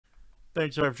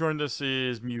Thanks for joining. This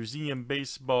is Museum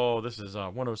Baseball. This is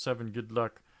 107. Good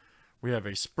luck. We have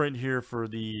a sprint here for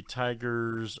the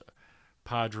Tigers,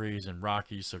 Padres, and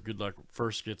Rockies. So good luck.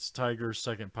 First gets Tigers,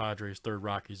 second Padres, third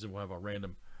Rockies, and we'll have a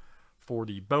random for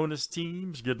the bonus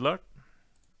teams. Good luck.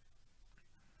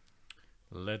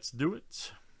 Let's do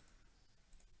it.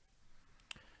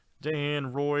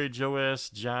 Dan, Roy, Joe S.,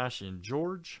 Josh, and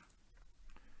George.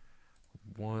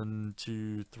 1,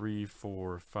 2, 3,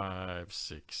 4, 5,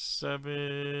 6,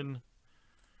 7.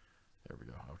 There we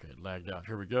go. Okay, it lagged out.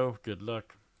 Here we go. Good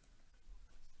luck.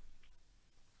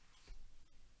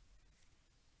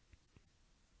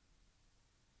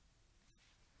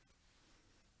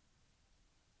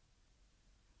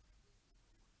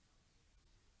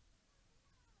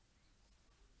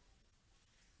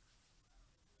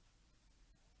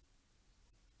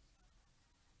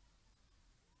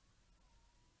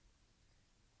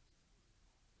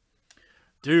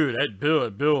 Dude,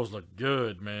 that Bills look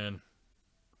good, man.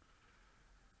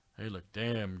 They look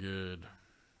damn good.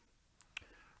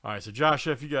 All right, so Josh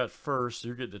F., you got first.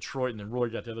 You get Detroit, and then Roy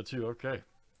got the other two. Okay.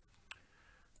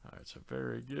 All right, so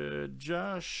very good,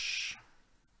 Josh.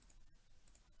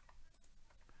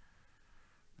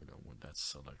 We don't want that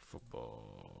select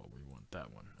football. We want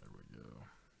that one. There we go.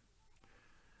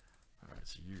 All right,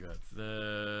 so you got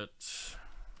that.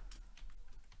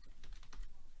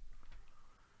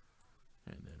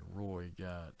 And then Roy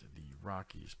got the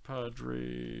Rockies,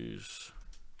 Padres.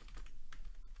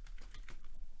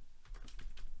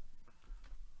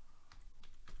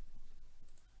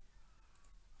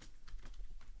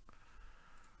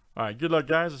 All right, good luck,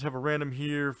 guys. Let's have a random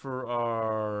here for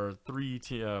our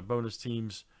bonus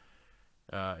teams.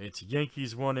 It's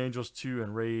Yankees 1, Angels 2,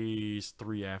 and Rays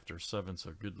 3 after 7.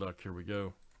 So good luck. Here we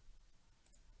go.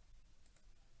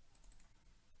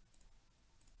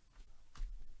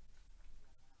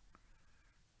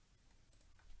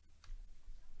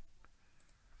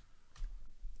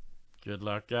 Good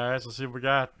luck, guys. Let's see what we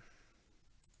got.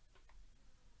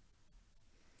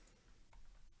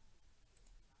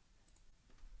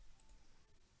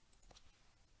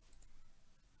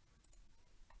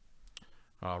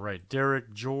 All right,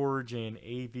 Derek, George, and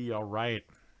AV. All right.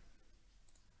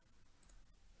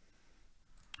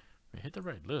 We hit the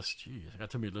right list. Jeez, I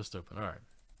got too many lists open. All right.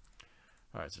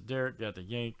 All right, so Derek got the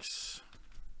Yanks.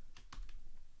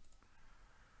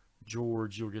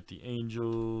 George, you'll get the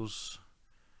Angels.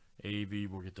 AV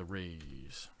will get the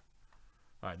Rays.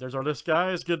 All right, there's our list,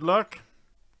 guys. Good luck.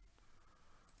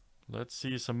 Let's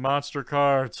see some monster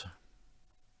cards.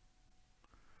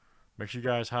 Make sure you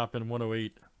guys hop in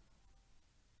 108.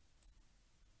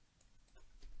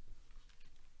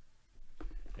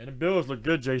 And the Bills look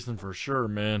good, Jason, for sure,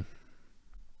 man.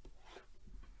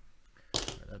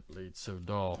 That blade's so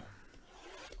dull.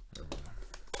 There we go.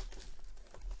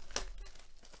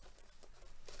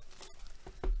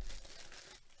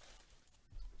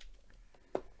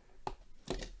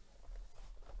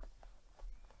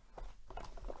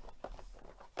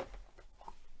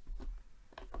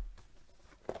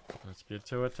 Let's get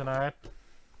to it tonight.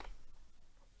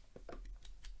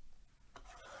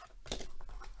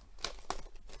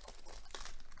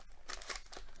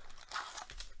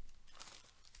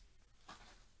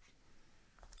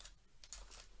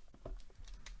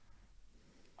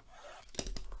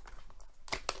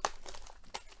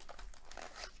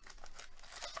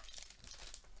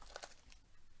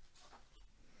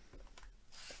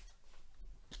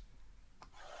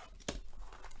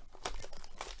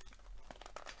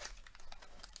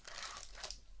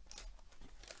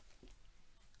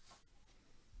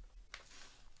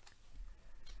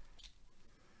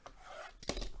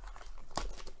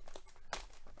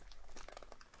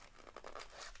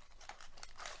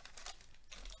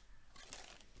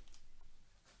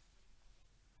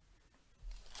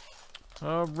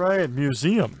 All right,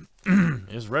 museum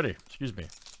is ready. Excuse me.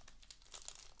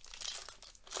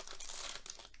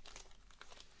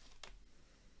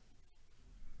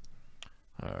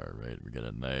 All right, we got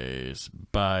a nice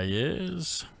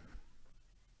Baez.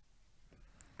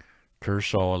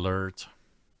 Kershaw alert.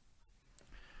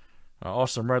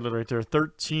 Awesome Redler right there.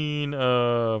 13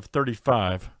 of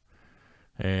 35.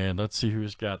 And let's see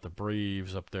who's got the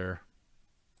Braves up there.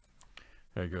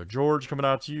 There you go. George coming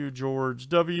out to you. George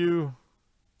W.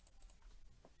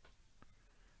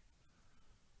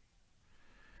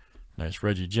 Nice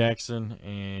Reggie Jackson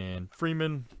and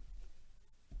Freeman.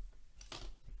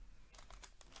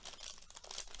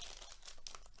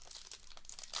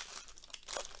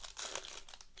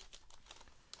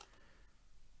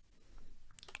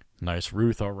 Nice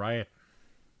Ruth, all right.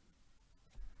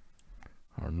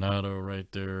 Arnado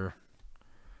right there.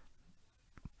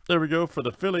 There we go for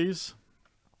the Phillies.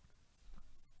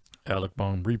 Alec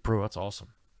Bohm repro. That's awesome.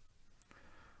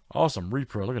 Awesome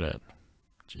repro. Look at that.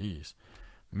 Jeez.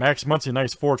 Max Muncy,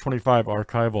 nice 425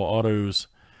 archival autos.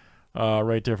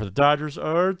 Right there for the Dodgers.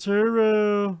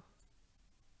 Arturo.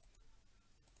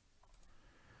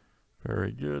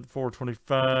 Very good.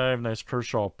 425. Nice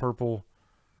Kershaw purple.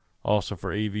 Also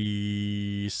for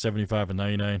AV 75 and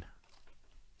 99.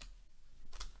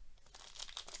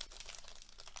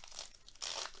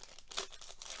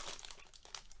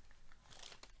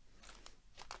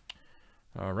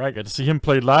 All right, got to see him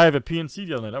play live at PNC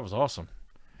the other night. That was awesome.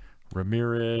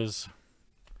 Ramirez.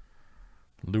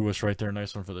 Lewis right there.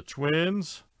 Nice one for the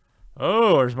Twins.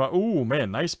 Oh, there's my... Ooh,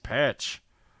 man, nice patch.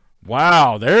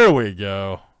 Wow, there we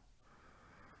go.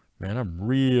 Man, I'm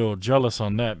real jealous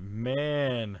on that.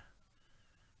 Man.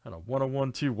 Had a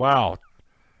 101 too. Wow.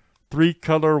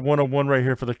 3-color 101 right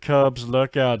here for the Cubs.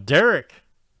 Look out. Derek.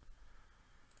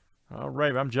 All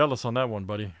right, I'm jealous on that one,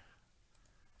 buddy.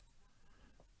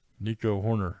 Nico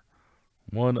Horner.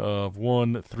 1 of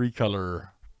 1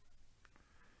 3-color.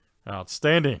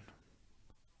 Outstanding.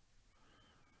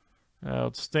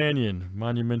 Outstanding.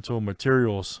 Monumental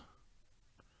materials.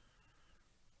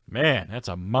 Man, that's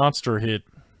a monster hit.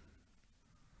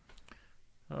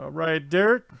 All right,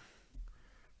 Derek.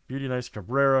 Beauty nice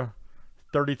Cabrera.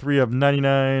 33 of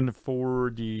 99 for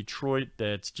Detroit.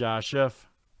 That's Josh F.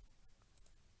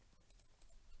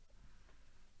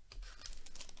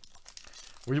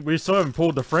 We still haven't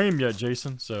pulled the frame yet,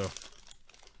 Jason, so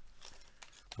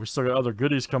we still got other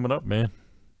goodies coming up, man.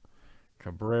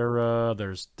 Cabrera,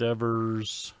 there's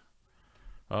Devers.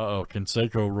 Uh-oh,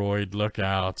 Canseco Royd, look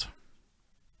out.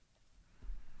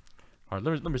 All right,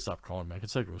 let me stop calling, man.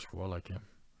 Canseco's cool, I like him.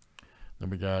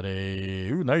 Then we got a,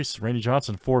 ooh, nice, Randy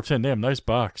Johnson, 4 of 10. Damn, nice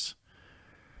box.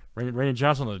 Randy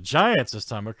Johnson on the Giants this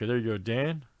time. Okay, there you go,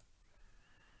 Dan.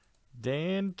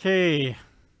 Dan K.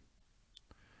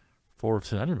 4 of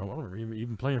 10. I don't remember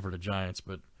even playing for the Giants,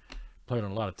 but played on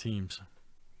a lot of teams.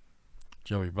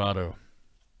 Joey Votto.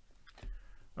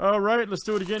 All right, let's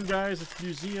do it again, guys. It's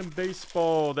Museum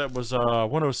Baseball. That was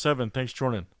 107. Thanks,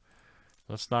 Jordan.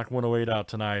 Let's knock 108 out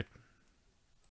tonight.